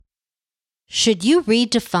Should you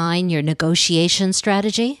redefine your negotiation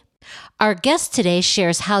strategy? Our guest today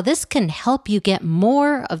shares how this can help you get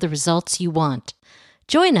more of the results you want.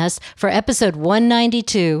 Join us for episode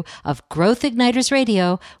 192 of Growth Igniters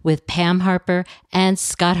Radio with Pam Harper and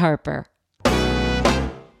Scott Harper.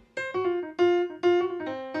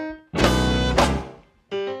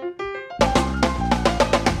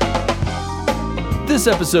 This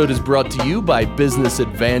episode is brought to you by Business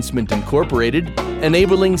Advancement Incorporated,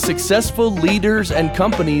 enabling successful leaders and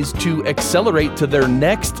companies to accelerate to their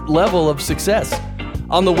next level of success.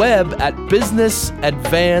 On the web at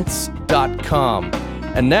businessadvance.com.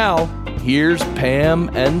 And now, here's Pam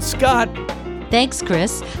and Scott. Thanks,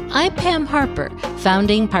 Chris. I'm Pam Harper,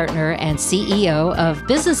 founding partner and CEO of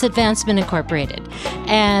Business Advancement Incorporated.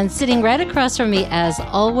 And sitting right across from me, as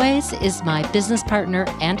always, is my business partner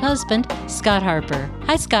and husband, Scott Harper.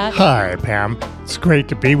 Hi, Scott. Hi, Pam. It's great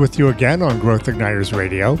to be with you again on Growth Igniters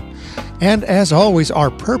Radio. And as always, our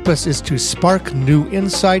purpose is to spark new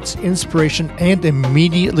insights, inspiration, and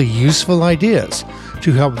immediately useful ideas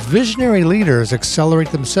to help visionary leaders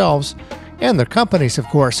accelerate themselves and their companies, of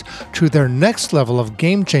course, to their next level of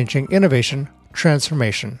game-changing innovation,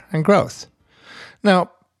 transformation, and growth. Now,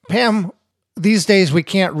 Pam, these days we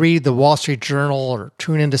can't read the Wall Street Journal or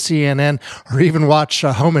tune into CNN or even watch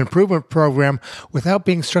a home improvement program without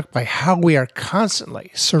being struck by how we are constantly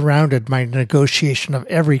surrounded by negotiation of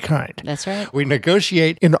every kind. That's right. We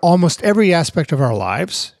negotiate in almost every aspect of our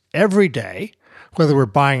lives, every day, whether we're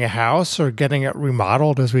buying a house or getting it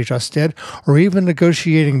remodeled, as we just did, or even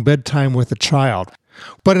negotiating bedtime with a child.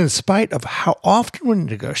 But in spite of how often we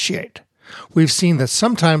negotiate, we've seen that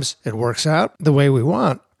sometimes it works out the way we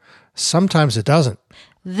want, sometimes it doesn't.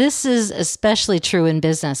 This is especially true in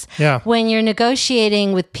business. Yeah. When you're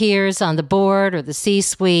negotiating with peers on the board or the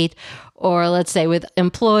C-suite, or let's say with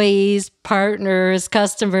employees, partners,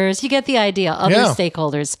 customers, you get the idea, other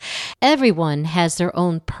stakeholders. Everyone has their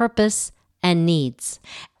own purpose and needs.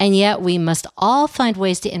 And yet we must all find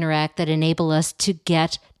ways to interact that enable us to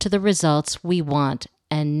get to the results we want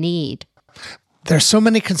and need. There's so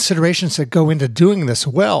many considerations that go into doing this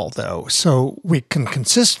well, though, so we can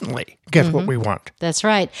consistently get what we want. That's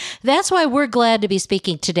right. That's why we're glad to be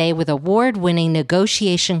speaking today with award-winning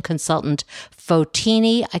negotiation consultant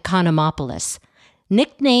Fotini Iconomopoulos.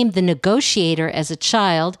 Nicknamed the Negotiator as a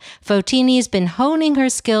child, Fotini has been honing her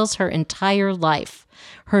skills her entire life.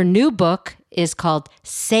 Her new book is called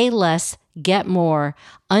Say Less, Get More,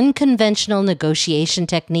 Unconventional Negotiation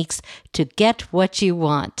Techniques to Get What You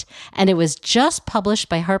Want. And it was just published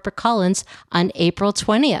by HarperCollins on April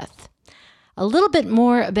 20th. A little bit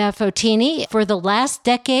more about Fotini. For the last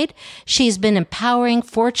decade, she's been empowering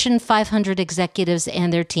Fortune 500 executives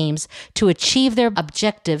and their teams to achieve their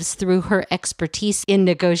objectives through her expertise in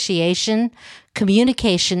negotiation,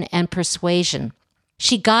 communication, and persuasion.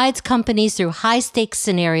 She guides companies through high-stakes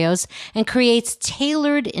scenarios and creates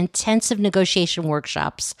tailored, intensive negotiation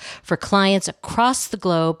workshops for clients across the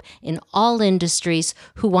globe in all industries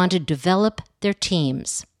who want to develop their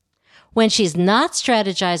teams. When she's not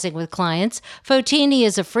strategizing with clients, Fotini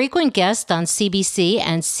is a frequent guest on CBC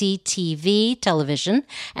and CTV television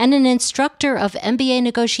and an instructor of MBA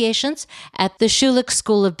negotiations at the Schulich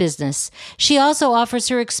School of Business. She also offers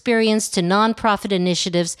her experience to nonprofit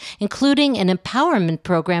initiatives, including an empowerment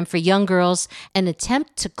program for young girls, an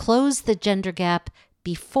attempt to close the gender gap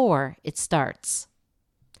before it starts.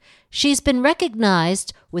 She's been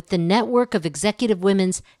recognized with the Network of Executive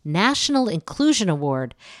Women's National Inclusion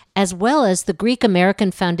Award, as well as the Greek American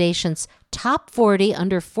Foundation's Top 40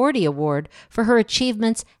 Under 40 Award for her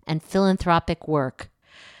achievements and philanthropic work.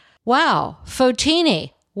 Wow,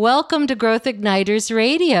 Fotini, welcome to Growth Igniters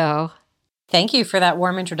Radio. Thank you for that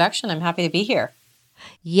warm introduction. I'm happy to be here.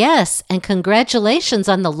 Yes, and congratulations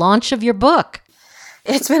on the launch of your book.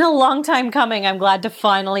 It's been a long time coming. I'm glad to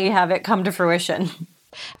finally have it come to fruition.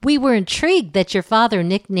 We were intrigued that your father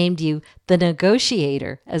nicknamed you the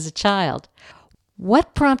Negotiator as a child.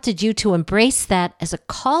 What prompted you to embrace that as a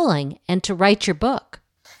calling and to write your book?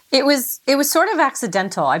 It was sort of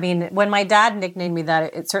accidental. I mean, when my dad nicknamed me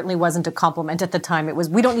that, it certainly wasn't a compliment at the time. It was,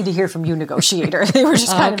 we don't need to hear from you, negotiator. They were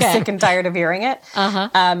just kind of sick and tired of hearing it.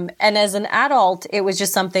 And as an adult, it was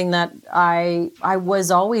just something that I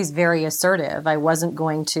was always very assertive. I wasn't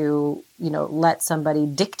going to, let somebody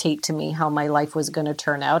dictate to me how my life was going to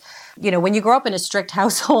turn out. When you grow up in a strict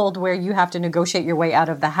household where you have to negotiate your way out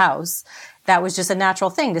of the house, that was just a natural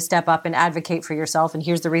thing to step up and advocate for yourself. And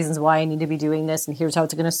here's the reasons why I need to be doing this. And here's how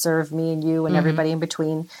it's going to serve me and you and everybody in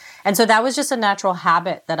between. And so that was just a natural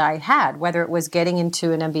habit that I had, whether it was getting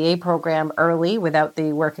into an MBA program early without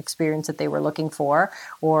the work experience that they were looking for,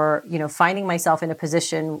 or, finding myself in a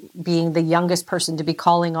position being the youngest person to be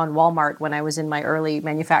calling on Walmart when I was in my early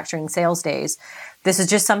manufacturing sales days. This is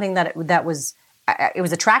just something that was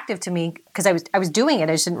attractive to me because I was doing it.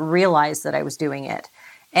 I just didn't realize that I was doing it.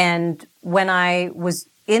 And when I was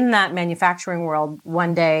in that manufacturing world,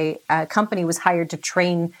 one day a company was hired to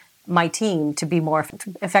train my team to be more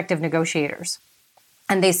effective negotiators.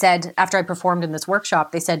 And they said, after I performed in this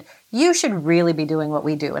workshop, they said, you should really be doing what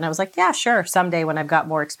we do. And I was like, yeah, sure, someday when I've got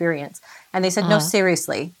more experience. And they said, no,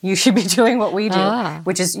 seriously, you should be doing what we do,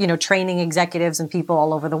 which is, training executives and people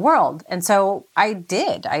all over the world. And so I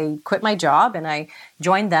did. I quit my job and I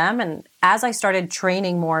joined them. And as I started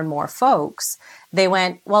training more and more folks, they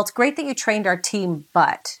went, well, it's great that you trained our team,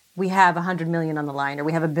 but we have 100 million on the line, or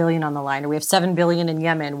we have $1 billion on the line, or we have 7 billion in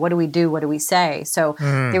Yemen. What do we do? What do we say? So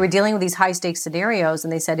they were dealing with these high stakes scenarios,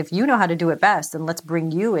 and they said, if you know how to do it best, then let's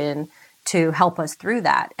bring you in to help us through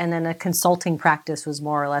that. And then a consulting practice was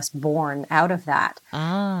more or less born out of that.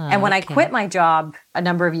 And when I quit my job a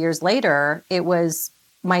number of years later, it was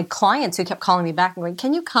my clients who kept calling me back and going,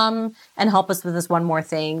 can you come and help us with this one more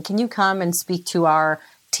thing? Can you come and speak to our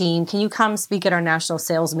team? Can you come speak at our national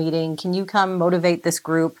sales meeting? Can you come motivate this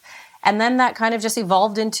group? And then that kind of just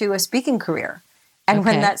evolved into a speaking career. And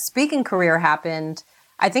when that speaking career happened,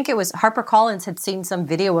 I think it was HarperCollins had seen some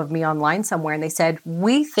video of me online somewhere, and they said,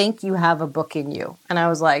 we think you have a book in you. And I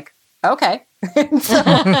was like, okay. So,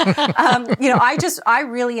 I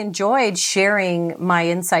really enjoyed sharing my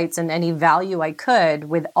insights and any value I could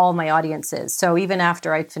with all my audiences. So even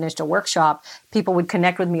after I finished a workshop, people would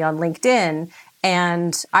connect with me on LinkedIn.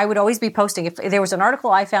 And I would always be posting. If there was an article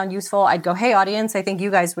I found useful, I'd go, hey, audience, I think you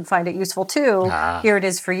guys would find it useful too. Here it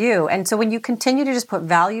is for you. And so when you continue to just put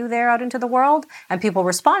value there out into the world and people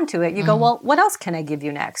respond to it, you go, well, what else can I give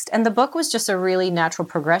you next? And the book was just a really natural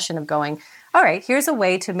progression of going, all right, here's a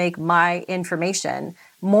way to make my information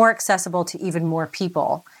more accessible to even more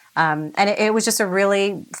people. And it was just a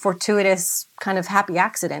really fortuitous kind of happy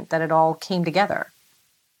accident that it all came together.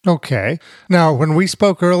 Okay. Now, when we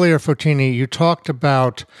spoke earlier, Fotini, you talked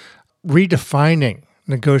about redefining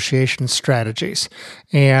negotiation strategies.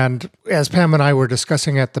 And as Pam and I were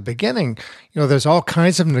discussing at the beginning, there's all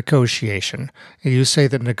kinds of negotiation. And you say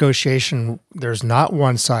that negotiation, there's not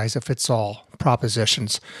one size fits all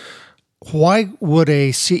propositions. Why would a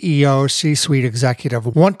CEO or C-suite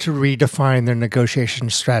executive want to redefine their negotiation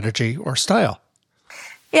strategy or style?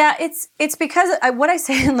 Yeah, it's because what I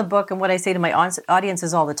say in the book and what I say to my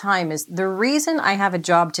audiences all the time is the reason I have a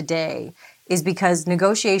job today is because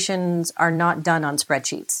negotiations are not done on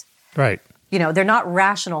spreadsheets. Right. They're not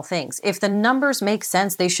rational things. If the numbers make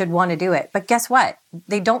sense, they should want to do it. But guess what?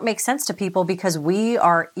 They don't make sense to people because we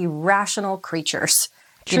are irrational creatures.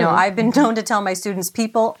 True. I've been known to tell my students,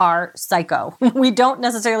 people are psycho. We don't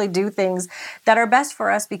necessarily do things that are best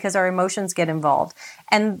for us because our emotions get involved.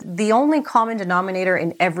 And the only common denominator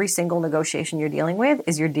in every single negotiation you're dealing with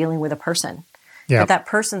is you're dealing with a person. Yep. But that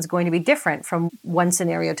person's going to be different from one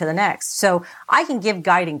scenario to the next. So I can give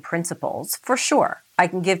guiding principles, for sure. I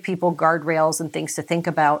can give people guardrails and things to think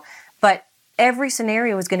about. But every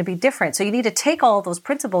scenario is going to be different. So you need to take all of those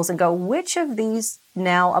principles and go, which of these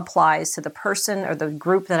now applies to the person or the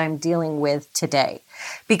group that I'm dealing with today?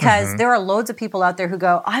 Because there are loads of people out there who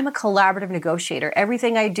go, I'm a collaborative negotiator.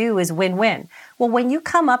 Everything I do is win-win. Well, when you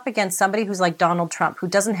come up against somebody who's like Donald Trump, who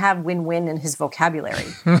doesn't have win-win in his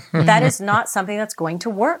vocabulary, that is not something that's going to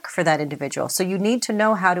work for that individual. So you need to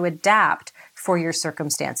know how to adapt for your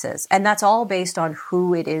circumstances. And that's all based on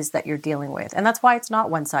who it is that you're dealing with. And that's why it's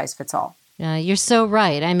not one size fits all. You're so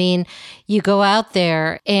right. I mean, you go out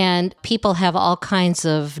there and people have all kinds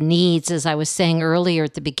of needs, as I was saying earlier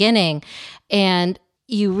at the beginning, and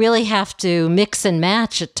you really have to mix and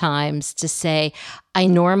match at times to say, I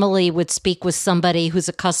normally would speak with somebody who's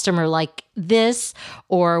a customer like this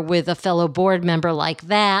or with a fellow board member like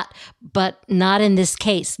that, but not in this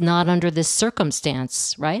case, not under this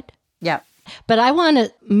circumstance, right? Yeah. But I want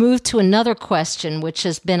to move to another question, which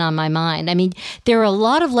has been on my mind. I mean, there are a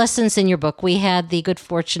lot of lessons in your book. We had the good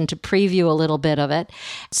fortune to preview a little bit of it.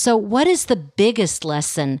 So what is the biggest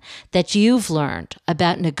lesson that you've learned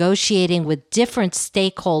about negotiating with different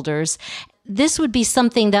stakeholders? This would be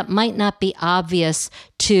something that might not be obvious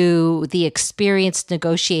to the experienced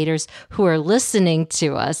negotiators who are listening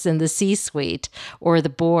to us in the C-suite or the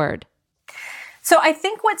board. So I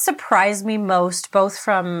think what surprised me most, both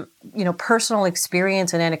from, personal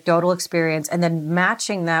experience and anecdotal experience, and then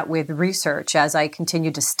matching that with research as I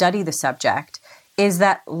continued to study the subject, is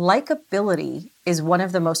that likability is one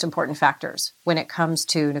of the most important factors when it comes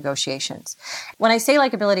to negotiations. When I say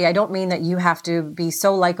likability, I don't mean that you have to be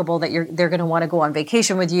so likable that they're going to want to go on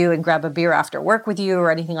vacation with you and grab a beer after work with you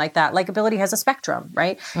or anything like that. Likability has a spectrum,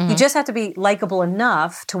 right? Mm-hmm. You just have to be likable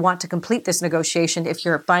enough to want to complete this negotiation if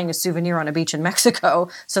you're buying a souvenir on a beach in Mexico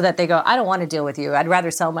so that they go, I don't want to deal with you. I'd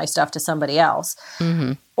rather sell my stuff to somebody else.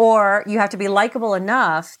 Mm-hmm. Or you have to be likable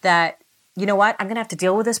enough that, you know what, I'm going to have to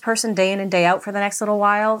deal with this person day in and day out for the next little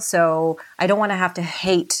while. So I don't want to have to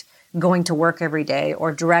hate going to work every day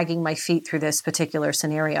or dragging my feet through this particular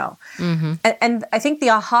scenario. Mm-hmm. And I think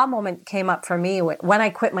the aha moment came up for me when I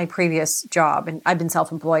quit my previous job. And I've been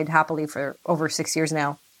self-employed happily for over 6 years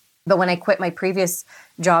now. But when I quit my previous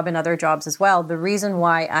job and other jobs as well, the reason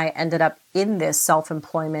why I ended up in this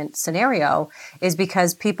self-employment scenario is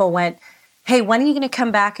because people went, hey, when are you going to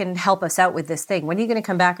come back and help us out with this thing? When are you going to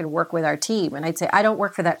come back and work with our team? And I'd say, I don't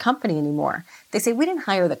work for that company anymore. They say, we didn't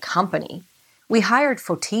hire the company. We hired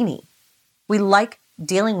Fotini. We like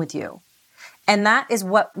dealing with you. And that is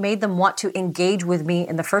what made them want to engage with me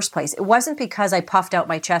in the first place. It wasn't because I puffed out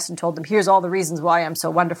my chest and told them, here's all the reasons why I'm so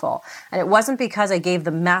wonderful. And it wasn't because I gave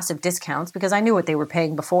them massive discounts because I knew what they were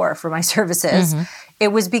paying before for my services. Mm-hmm. It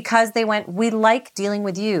was because they went, we like dealing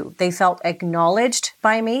with you. They felt acknowledged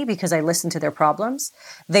by me because I listened to their problems.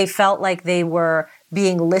 They felt like they were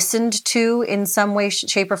being listened to in some way,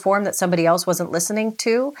 shape, or form that somebody else wasn't listening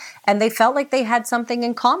to. And they felt like they had something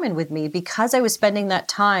in common with me because I was spending that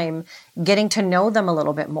time getting to know them a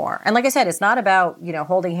little bit more. And like I said, it's not about,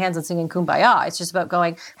 holding hands and singing Kumbaya. It's just about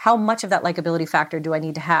going, how much of that likability factor do I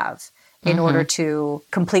need to have in order to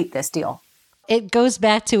complete this deal? It goes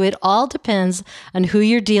back to it all depends on who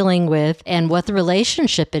you're dealing with and what the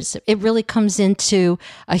relationship is. It really comes into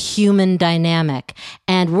a human dynamic.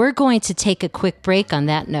 And we're going to take a quick break on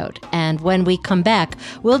that note. And when we come back,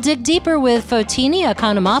 we'll dig deeper with Fotini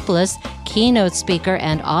Iconomopoulos, keynote speaker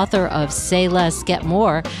and author of Say Less, Get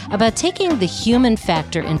More, about taking the human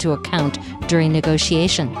factor into account during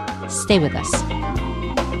negotiation. Stay with us.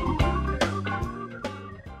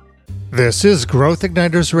 This is Growth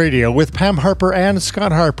Igniters Radio with Pam Harper and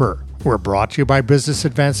Scott Harper. We're brought to you by Business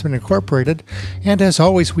Advancement Incorporated, and as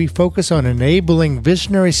always, we focus on enabling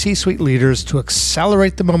visionary C-suite leaders to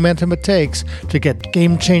accelerate the momentum it takes to get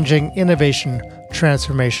game-changing innovation,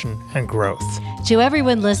 transformation, and growth. To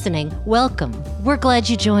everyone listening, welcome. We're glad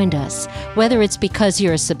you joined us, whether it's because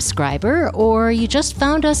you're a subscriber or you just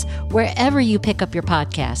found us wherever you pick up your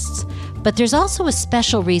podcasts. But there's also a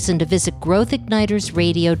special reason to visit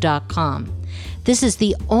growthignitersradio.com. This is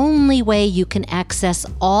the only way you can access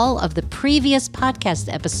all of the previous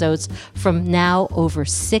podcast episodes from now over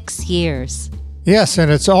 6 years. Yes,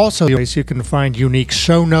 and it's also a place you can find unique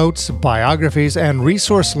show notes, biographies, and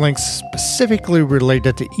resource links specifically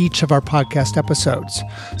related to each of our podcast episodes.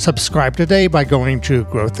 Subscribe today by going to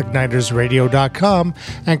growthignitersradio.com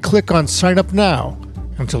and click on Sign Up Now.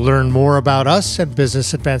 And to learn more about us and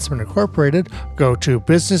Business Advancement Incorporated, go to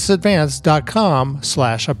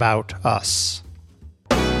businessadvance.com/about us.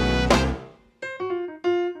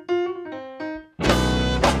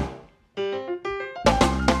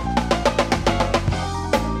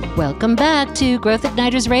 Welcome back to Growth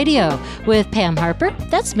Igniters Radio with Pam Harper,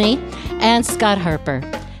 that's me, and Scott Harper.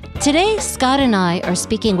 Today, Scott and I are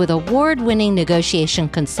speaking with award-winning negotiation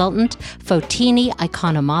consultant Fotini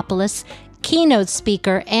Iconomopoulos, keynote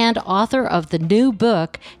speaker and author of the new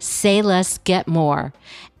book, Say Less, Get More.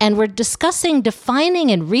 And we're discussing defining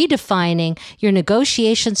and redefining your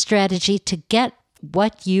negotiation strategy to get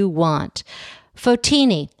what you want.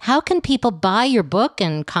 Fotini, how can people buy your book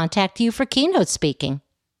and contact you for keynote speaking?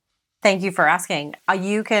 Thank you for asking.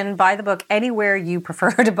 You can buy the book anywhere you prefer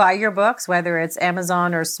to buy your books, whether it's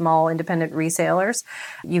Amazon or small independent resellers.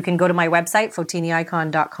 You can go to my website,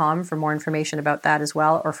 fotiniicon.com, for more information about that as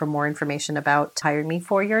well, or for more information about hiring me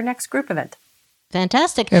for your next group event.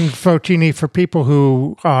 Fantastic. And Fotini, for people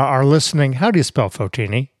who are listening, how do you spell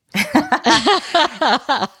Fotini?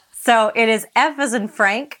 So it is F as in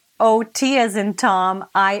Frank, O-T as in Tom,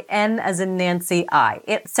 I-N as in Nancy, I.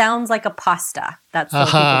 It sounds like a pasta. That's what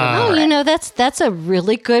people remember. That's a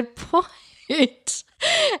really good point.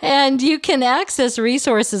 And you can access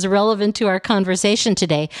resources relevant to our conversation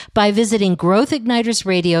today by visiting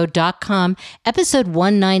growthignitersradio.com, episode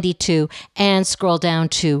 192, and scroll down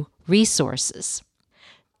to resources.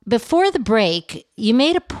 Before the break, you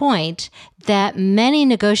made a point that many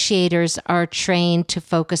negotiators are trained to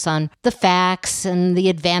focus on the facts and the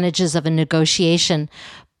advantages of a negotiation.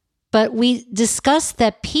 But we discussed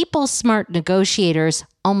that people smart negotiators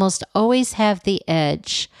almost always have the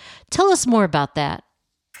edge. Tell us more about that.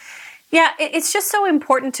 Yeah, it's just so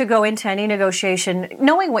important to go into any negotiation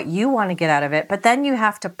knowing what you want to get out of it, but then you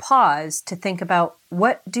have to pause to think about,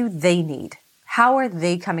 what do they need? How are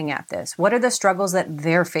they coming at this? What are the struggles that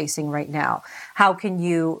they're facing right now? How can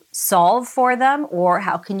you solve for them, or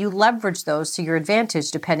how can you leverage those to your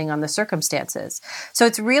advantage depending on the circumstances? So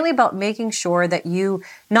it's really about making sure that you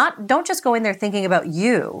don't just go in there thinking about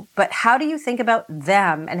you, but how do you think about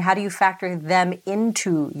them and how do you factor them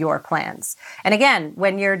into your plans? And again,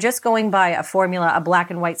 when you're just going by a formula, a black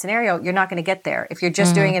and white scenario, you're not going to get there. If you're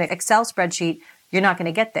just doing an Excel spreadsheet, you're not going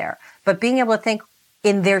to get there. But being able to think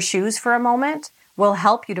in their shoes for a moment will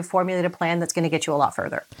help you to formulate a plan that's going to get you a lot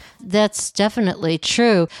further. That's definitely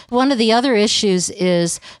true. One of the other issues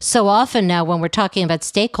is, so often now when we're talking about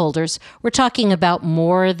stakeholders, we're talking about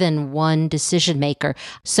more than one decision maker.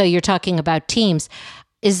 So you're talking about teams.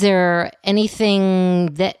 Is there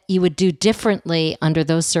anything that you would do differently under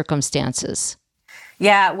those circumstances?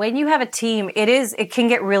 Yeah, when you have a team, it can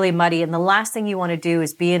get really muddy. And the last thing you want to do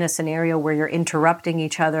is be in a scenario where you're interrupting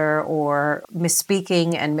each other or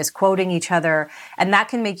misspeaking and misquoting each other. And that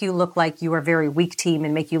can make you look like you are a very weak team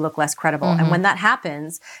and make you look less credible. And when that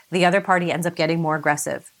happens, the other party ends up getting more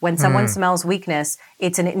aggressive. When someone smells weakness,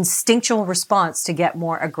 it's an instinctual response to get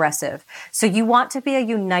more aggressive. So you want to be a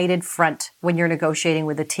united front when you're negotiating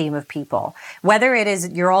with a team of people. Whether it is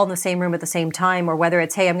you're all in the same room at the same time, or whether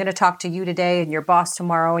it's, hey, I'm going to talk to you today and your boss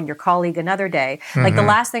tomorrow and your colleague another day. Like the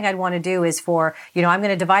last thing I'd want to do is for, I'm going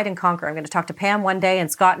to divide and conquer. I'm going to talk to Pam one day and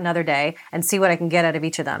Scott another day and see what I can get out of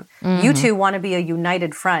each of them. You two want to be a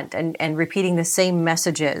united front and repeating the same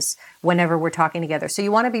messages whenever we're talking together. So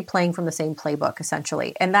you want to be playing from the same playbook,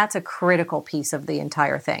 essentially. And that's a critical piece of the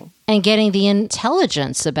entire thing. And getting the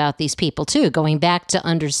intelligence about these people too, going back to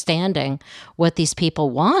understanding what these people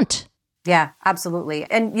want. Yeah, absolutely.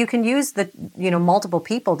 And you can use the, multiple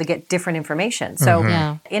people to get different information.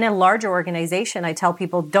 So in a larger organization, I tell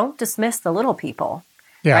people, don't dismiss the little people,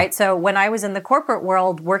 right? So when I was in the corporate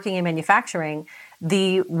world working in manufacturing,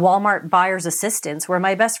 the Walmart buyer's assistants were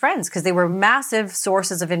my best friends because they were massive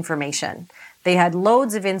sources of information. They had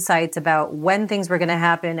loads of insights about when things were going to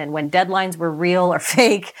happen and when deadlines were real or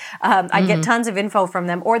fake. I'd get tons of info from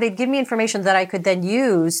them, or they'd give me information that I could then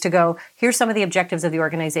use to go, here's some of the objectives of the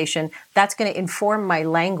organization. That's going to inform my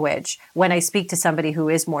language when I speak to somebody who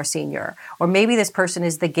is more senior. Or maybe this person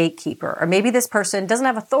is the gatekeeper, or maybe this person doesn't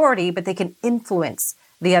have authority, but they can influence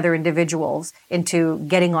the other individuals into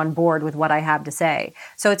getting on board with what I have to say.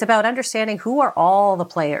 So it's about understanding who are all the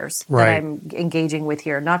players that I'm engaging with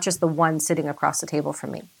here, not just the one sitting across the table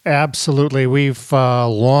from me. Absolutely. We've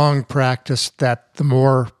long practiced that the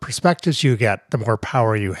more perspectives you get, the more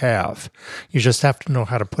power you have. You just have to know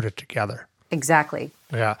how to put it together. Exactly.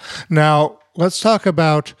 Yeah. Now, let's talk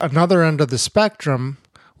about another end of the spectrum.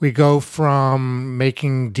 We go from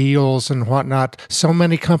making deals and whatnot. So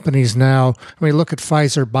many companies now, look at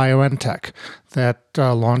Pfizer-BioNTech that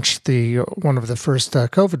launched one of the first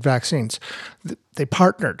COVID vaccines. They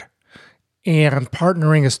partnered. And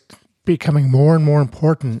partnering is becoming more and more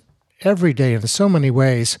important every day in so many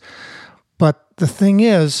ways. But the thing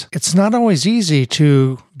is, it's not always easy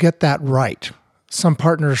to get that right. Some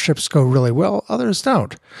partnerships go really well, others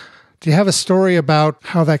don't. Do you have a story about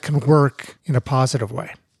how that can work in a positive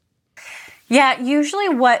way? Yeah, usually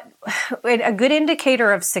a good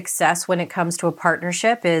indicator of success when it comes to a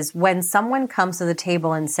partnership is when someone comes to the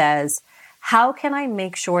table and says, how can I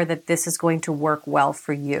make sure that this is going to work well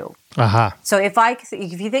for you? So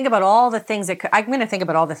if you think about all the things I'm going to think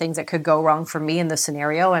about all the things that could go wrong for me in this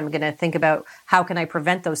scenario. I'm going to think about how can I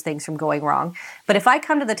prevent those things from going wrong. But if I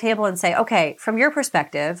come to the table and say, okay, from your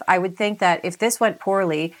perspective, I would think that if this went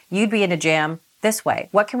poorly, you'd be in a jam this way.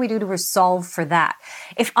 What can we do to resolve for that?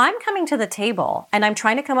 If I'm coming to the table and I'm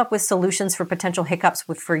trying to come up with solutions for potential hiccups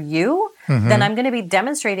for you, then I'm going to be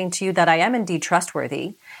demonstrating to you that I am indeed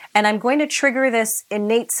trustworthy. And I'm going to trigger this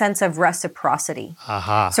innate sense of reciprocity.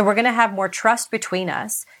 So we're going to have more trust between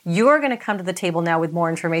us. You're going to come to the table now with more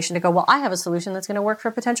information to go, well, I have a solution that's going to work for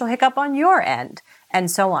a potential hiccup on your end, and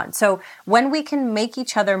so on. So when we can make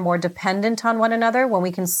each other more dependent on one another, when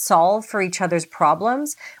we can solve for each other's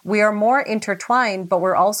problems, we are more intertwined, but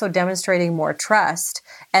we're also demonstrating more trust.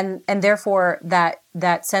 And therefore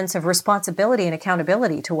that sense of responsibility and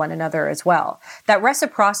accountability to one another as well. That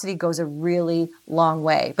reciprocity goes a really long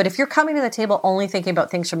way. But if you're coming to the table only thinking about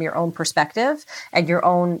things from your own perspective and your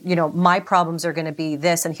own, my problems are going to be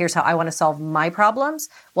this and here's how I want to solve my problems,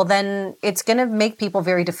 well, then it's going to make people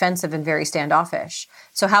very defensive and very standoffish.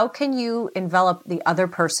 So how can you envelop the other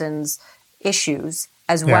person's issues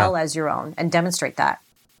as well as your own and demonstrate that.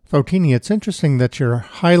 Fotini, it's interesting that you're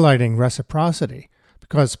highlighting reciprocity,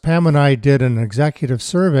 because Pam and I did an executive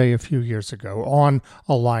survey a few years ago on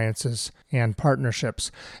alliances and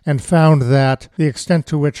partnerships and found that the extent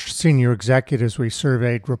to which senior executives we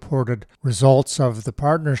surveyed reported results of the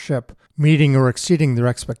partnership meeting or exceeding their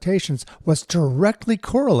expectations was directly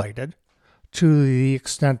correlated to the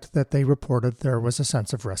extent that they reported there was a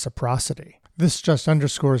sense of reciprocity. This just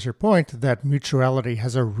underscores your point that mutuality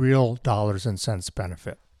has a real dollars and cents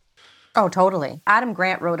benefit. Oh, totally. Adam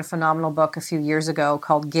Grant wrote a phenomenal book a few years ago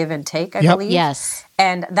called Give and Take, I believe. Yes.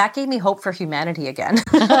 And that gave me hope for humanity again.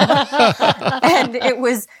 And it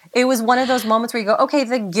was one of those moments where you go, okay,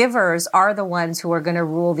 the givers are the ones who are going to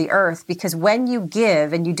rule the earth, because when you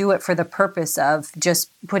give and you do it for the purpose of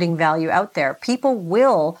just putting value out there, people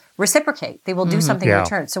will reciprocate. They will do something in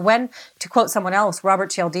return. So when, to quote someone else, Robert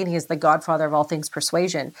Cialdini is the godfather of all things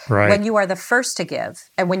persuasion. Right. When you are the first to give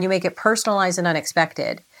and when you make it personalized and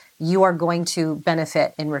unexpected, you are going to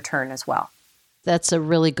benefit in return as well. That's a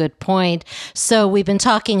really good point. So we've been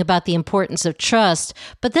talking about the importance of trust,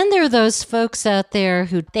 but then there are those folks out there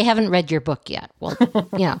who they haven't read your book yet. Well,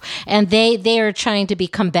 and they are trying to be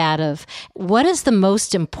combative. What is the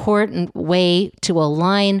most important way to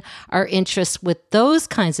align our interests with those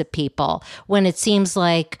kinds of people when it seems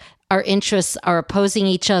like our interests are opposing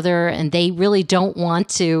each other and they really don't want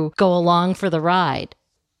to go along for the ride?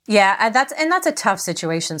 Yeah, and that's a tough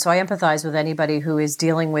situation. So I empathize with anybody who is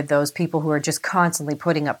dealing with those people who are just constantly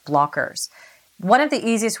putting up blockers. One of the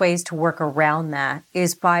easiest ways to work around that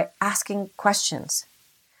is by asking questions.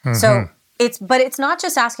 So it's not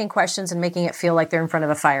just asking questions and making it feel like they're in front of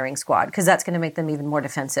a firing squad, because that's going to make them even more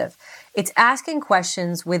defensive. It's asking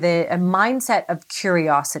questions with a mindset of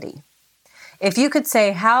curiosity. If you could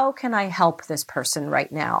say, how can I help this person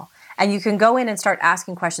right now? And you can go in and start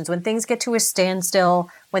asking questions. When things get to a standstill,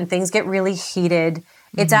 when things get really heated,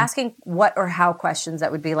 it's asking what or how questions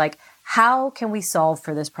that would be like, how can we solve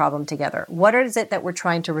for this problem together? What is it that we're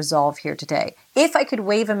trying to resolve here today? If I could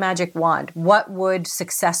wave a magic wand, what would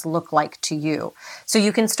success look like to you? So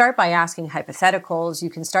you can start by asking hypotheticals. You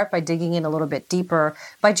can start by digging in a little bit deeper,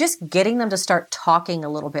 by just getting them to start talking a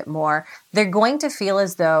little bit more. They're going to feel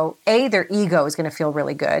as though, A, their ego is going to feel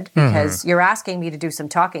really good because you're asking me to do some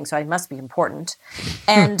talking, so I must be important.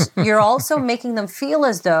 And you're also making them feel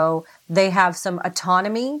as though they have some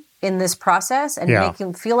autonomy in this process and make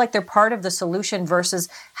them feel like they're part of the solution versus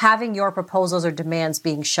having your proposals or demands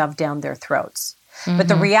being shoved down their throats. But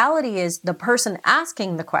the reality is the person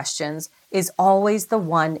asking the questions is always the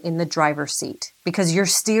one in the driver's seat, because you're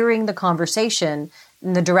steering the conversation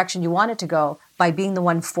in the direction you want it to go by being the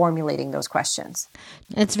one formulating those questions.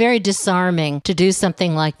 It's very disarming to do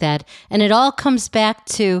something like that. And it all comes back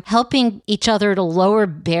to helping each other to lower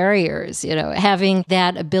barriers, having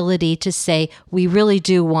that ability to say, we really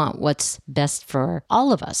do want what's best for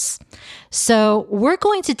all of us. So we're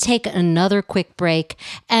going to take another quick break.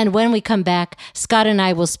 And when we come back, Scott and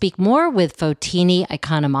I will speak more with Fotini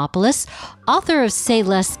Iconomopoulos, author of Say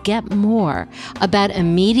Less, Get More, about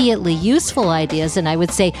immediately useful ideas, and I would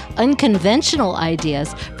say unconventional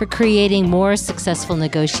ideas for creating more successful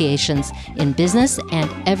negotiations in business and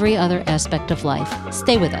every other aspect of life.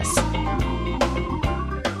 Stay with us.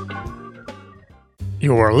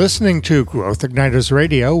 You're listening to Growth Igniters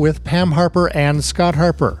Radio with Pam Harper and Scott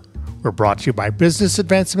Harper. We're brought to you by Business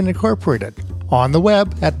Advancement Incorporated, on the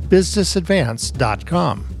web at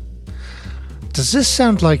businessadvance.com. Does this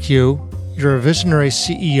sound like you? You're a visionary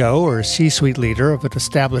CEO or C-suite leader of an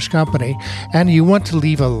established company, and you want to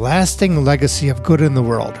leave a lasting legacy of good in the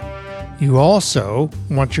world. You also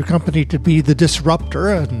want your company to be the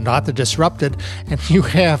disruptor and not the disrupted, and you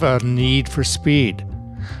have a need for speed.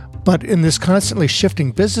 But in this constantly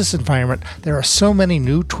shifting business environment, there are so many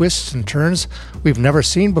new twists and turns we've never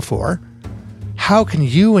seen before. How can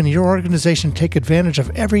you and your organization take advantage of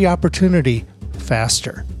every opportunity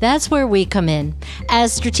faster? That's where we come in.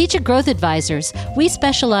 As strategic growth advisors, we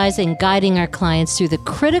specialize in guiding our clients through the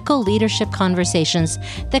critical leadership conversations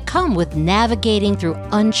that come with navigating through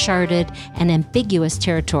uncharted and ambiguous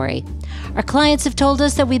territory. Our clients have told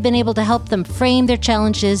us that we've been able to help them frame their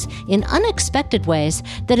challenges in unexpected ways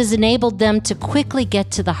that has enabled them to quickly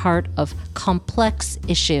get to the heart of complex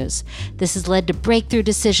issues. This has led to breakthrough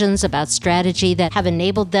decisions about strategy that have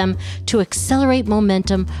enabled them to accelerate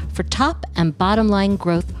momentum for top and bottom line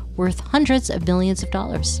growth worth hundreds of millions of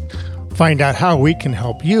dollars. Find out how we can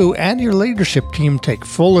help you and your leadership team take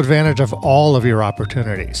full advantage of all of your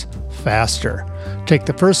opportunities faster. Take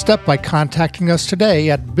the first step by contacting us today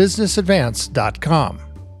at businessadvance.com.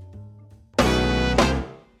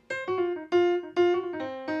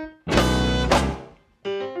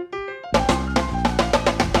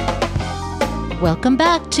 Welcome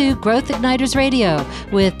back to Growth Igniters Radio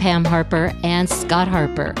with Pam Harper and Scott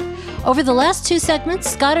Harper. Over the last 2 segments,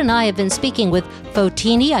 Scott and I have been speaking with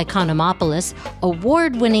Fotini Iconomopoulos,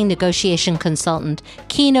 award-winning negotiation consultant,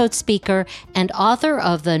 keynote speaker, and author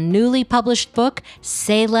of the newly published book,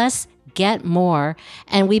 Say Less, Get More.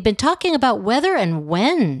 And we've been talking about whether and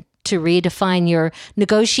when to redefine your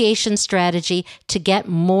negotiation strategy to get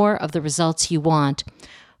more of the results you want.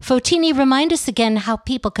 Fotini, remind us again how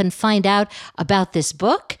people can find out about this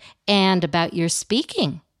book and about your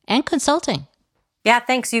speaking and consulting. Yeah,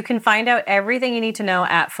 thanks. You can find out everything you need to know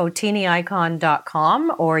at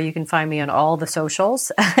FotiniIcon.com, or you can find me on all the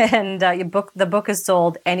socials. And the book is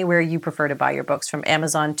sold anywhere you prefer to buy your books, from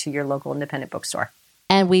Amazon to your local independent bookstore.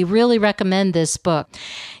 And we really recommend this book.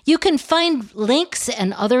 You can find links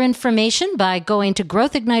and other information by going to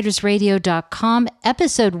growthignitersradio.com,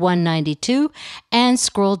 episode 192, and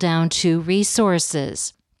scroll down to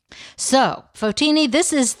resources. So, Fotini,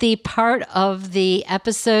 this is the part of the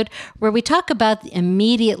episode where we talk about the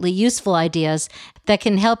immediately useful ideas that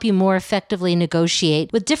can help you more effectively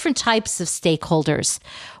negotiate with different types of stakeholders.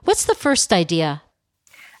 What's the first idea?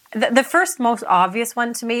 The first most obvious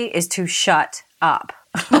one to me is to shut up.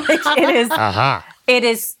 It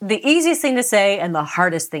is the easiest thing to say and the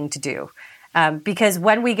hardest thing to do. Because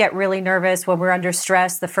when we get really nervous, when we're under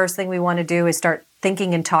stress, the first thing we want to do is start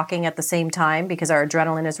thinking and talking at the same time because our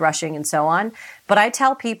adrenaline is rushing and so on. But I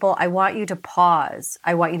tell people, I want you to pause.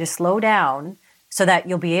 I want you to slow down so that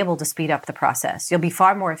you'll be able to speed up the process. You'll be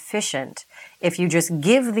far more efficient if you just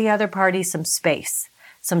give the other party some space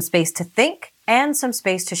to think and some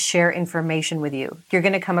space to share information with you. You're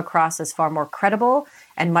going to come across as far more credible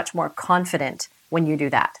and much more confident when you do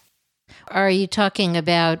that. Are you talking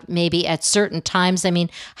about maybe at certain times? I mean,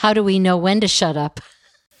 how do we know when to shut up?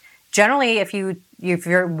 Generally, if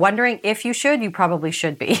you're wondering if you should, you probably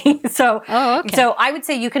should be. So I would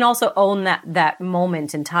say you can also own that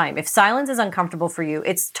moment in time. If silence is uncomfortable for you,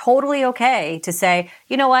 it's totally okay to say,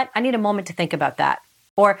 you know what, I need a moment to think about that.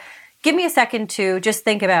 Or give me a second to just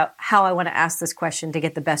think about how I want to ask this question to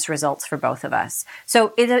get the best results for both of us.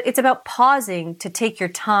 So it's about pausing to take your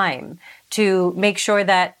time to make sure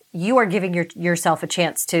that you are giving yourself a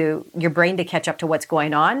chance to your brain to catch up to what's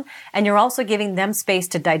going on. And you're also giving them space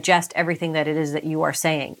to digest everything that it is that you are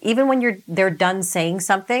saying. Even when they're done saying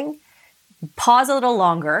something, pause a little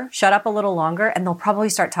longer, shut up a little longer, and they'll probably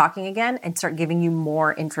start talking again and start giving you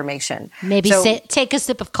more information. Maybe take a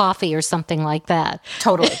sip of coffee or something like that.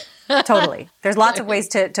 Totally. Totally. There's lots of ways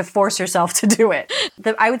to force yourself to do it.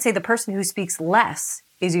 I would say the person who speaks less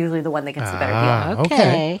is usually the one that gets the better deal.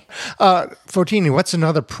 Okay. Fotini, what's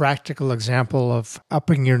another practical example of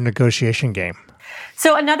upping your negotiation game?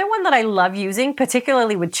 So another one that I love using,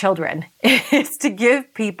 particularly with children, is to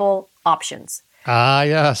give people options.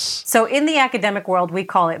 Yes. So in the academic world, we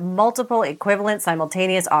call it multiple equivalent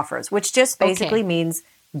simultaneous offers, which just basically means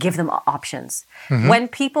give them options. Mm-hmm. When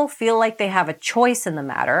people feel like they have a choice in the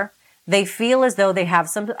matter, they feel as though they have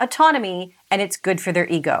some autonomy and it's good for their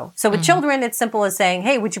ego. So with children, it's simple as saying,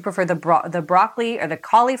 hey, would you prefer the broccoli or the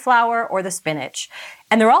cauliflower or the spinach?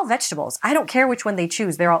 And they're all vegetables. I don't care which one they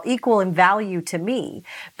choose. They're all equal in value to me.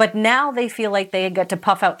 But now they feel like they get to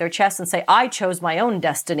puff out their chest and say, I chose my own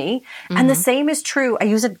destiny. Mm-hmm. And the same is true. I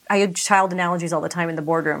use child analogies all the time in the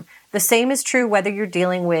boardroom. The same is true whether you're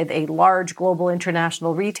dealing with a large global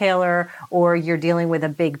international retailer or you're dealing with a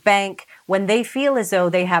big bank. When they feel as though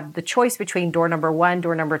they have the choice between door number 1,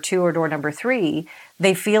 door number 2, or door number 3,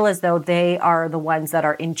 they feel as though they are the ones that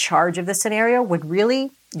are in charge of the scenario, when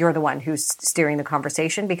really you're the one who's steering the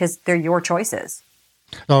conversation because they're your choices.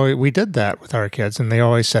 Oh, we did that with our kids, and they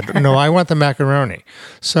always said, no, I want the macaroni.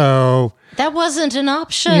 So that wasn't an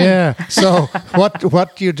option. Yeah. So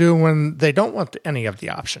what do you do when they don't want any of the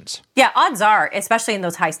options? Yeah, odds are, especially in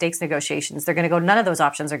those high stakes negotiations, they're going to go, none of those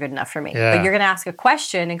options are good enough for me. Yeah. But you're going to ask a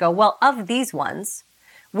question and go, well, of these ones,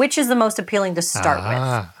 which is the most appealing to start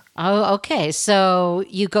with? Oh, okay. So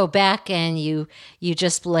you go back and you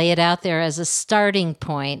just lay it out there as a starting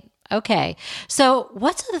point. Okay. So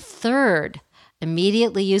what's the third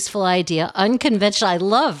immediately useful idea? Unconventional. I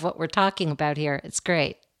love what we're talking about here. It's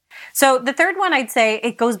great. So the third one, I'd say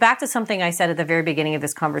it goes back to something I said at the very beginning of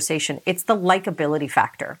this conversation. It's the likability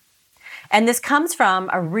factor. And this comes from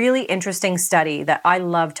a really interesting study that I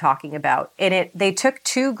love talking about. They took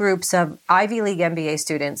 2 groups of Ivy League MBA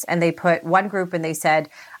students, and they put one group and they said,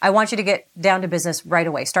 I want you to get down to business right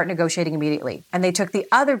away, start negotiating immediately. And they took the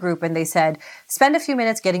other group and they said, spend a few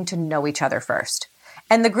minutes getting to know each other first.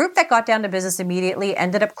 And the group that got down to business immediately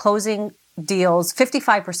ended up closing deals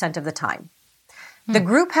 55% of the time. The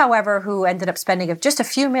group, however, who ended up spending just a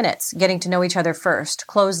few minutes getting to know each other first,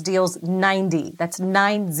 closed deals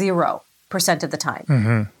 90% of the time.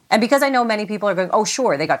 Mm-hmm. And because I know many people are going, oh,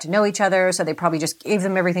 sure, they got to know each other, so they probably just gave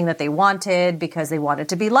them everything that they wanted because they wanted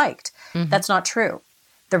to be liked. Mm-hmm. That's not true.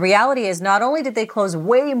 The reality is not only did they close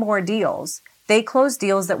way more deals, they closed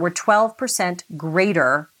deals that were 12%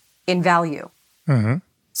 greater in value. Mm-hmm.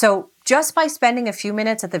 So just by spending a few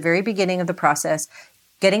minutes at the very beginning of the process,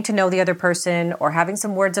 getting to know the other person or having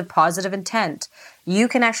some words of positive intent, you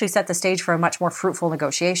can actually set the stage for a much more fruitful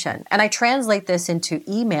negotiation. And I translate this into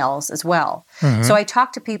emails as well. Mm-hmm. So I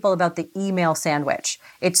talk to people about the email sandwich.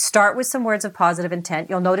 It start with some words of positive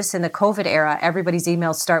intent. You'll notice in the COVID era, everybody's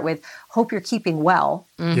emails start with, hope you're keeping well,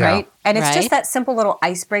 right? And it's just that simple little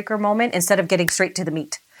icebreaker moment instead of getting straight to the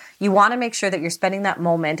meat. You want to make sure that you're spending that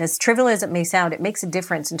moment, as trivial as it may sound, it makes a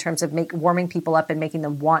difference in terms of warming people up and making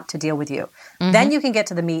them want to deal with you. Mm-hmm. Then you can get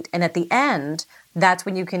to the meat. And at the end, that's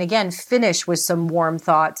when you can, again, finish with some warm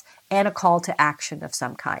thoughts and a call to action of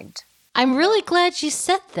some kind. I'm really glad you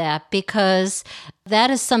said that because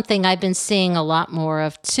that is something I've been seeing a lot more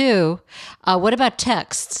of too. What about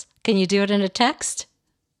texts? Can you do it in a text?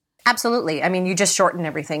 Absolutely. I mean, you just shorten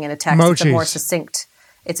everything in a text. Emojis.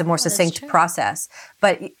 It's a more succinct process.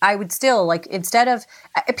 But I would still, instead of,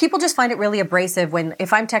 people just find it really abrasive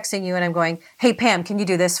if I'm texting you and I'm going, hey, Pam, can you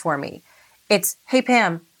do this for me? It's, hey,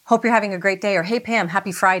 Pam, hope you're having a great day. Or, hey, Pam,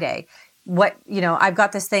 happy Friday. I've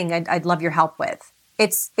got this thing I'd love your help with.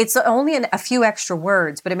 It's only a few extra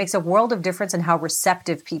words, but it makes a world of difference in how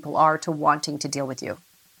receptive people are to wanting to deal with you.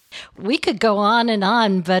 We could go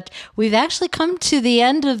on, but we've actually come to the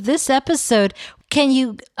end of this episode. Can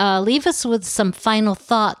you leave us with some final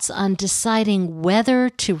thoughts on deciding whether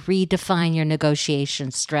to redefine your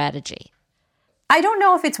negotiation strategy? I don't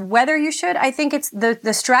know if it's whether you should. I think it's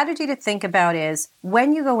the strategy to think about is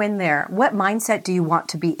when you go in there, what mindset do you want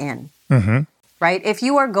to be in? Mm-hmm. Right? If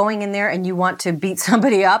you are going in there and you want to beat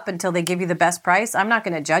somebody up until they give you the best price, I'm not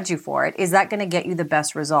going to judge you for it. Is that going to get you the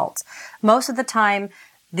best results? Most of the time,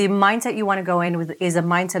 the mindset you want to go in with is a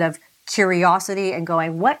mindset of curiosity and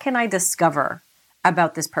going, what can I discover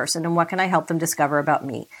about this person and what can I help them discover about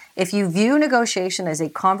me? If you view negotiation as a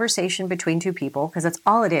conversation between two people, because that's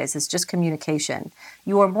all it is, it's just communication,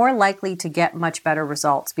 you are more likely to get much better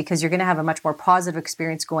results because you're going to have a much more positive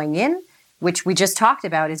experience going in, which we just talked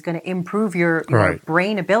about is going to improve your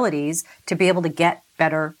brain abilities to be able to get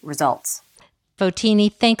better results.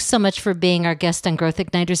 Fotini, thanks so much for being our guest on Growth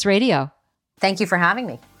Igniters Radio. Thank you for having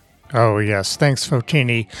me. Oh, yes. Thanks,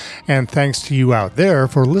 Fotini. And thanks to you out there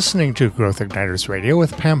for listening to Growth Igniters Radio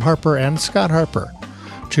with Pam Harper and Scott Harper.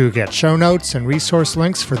 To get show notes and resource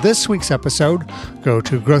links for this week's episode, go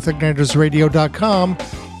to growthignitersradio.com,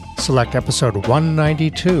 select episode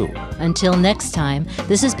 192. Until next time,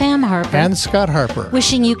 this is Pam Harper and Scott Harper,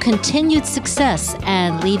 wishing you continued success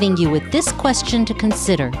and leaving you with this question to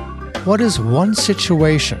consider. What is one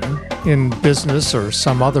situation in business or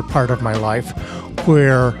some other part of my life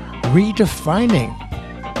where redefining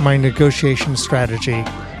my negotiation strategy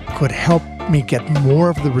could help me get more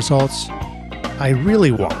of the results I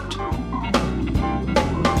really want?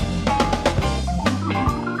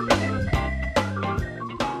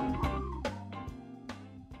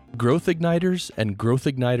 Growth Igniters and Growth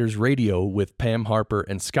Igniters Radio with Pam Harper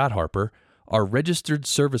and Scott Harper are registered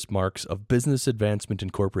service marks of Business Advancement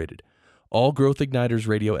Incorporated. All Growth Igniters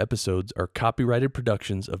Radio episodes are copyrighted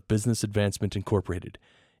productions of Business Advancement Incorporated,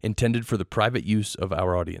 intended for the private use of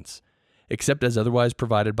our audience. Except as otherwise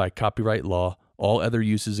provided by copyright law, all other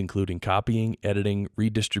uses including copying, editing,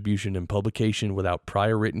 redistribution, and publication without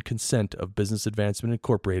prior written consent of Business Advancement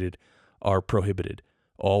Incorporated are prohibited.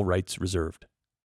 All rights reserved.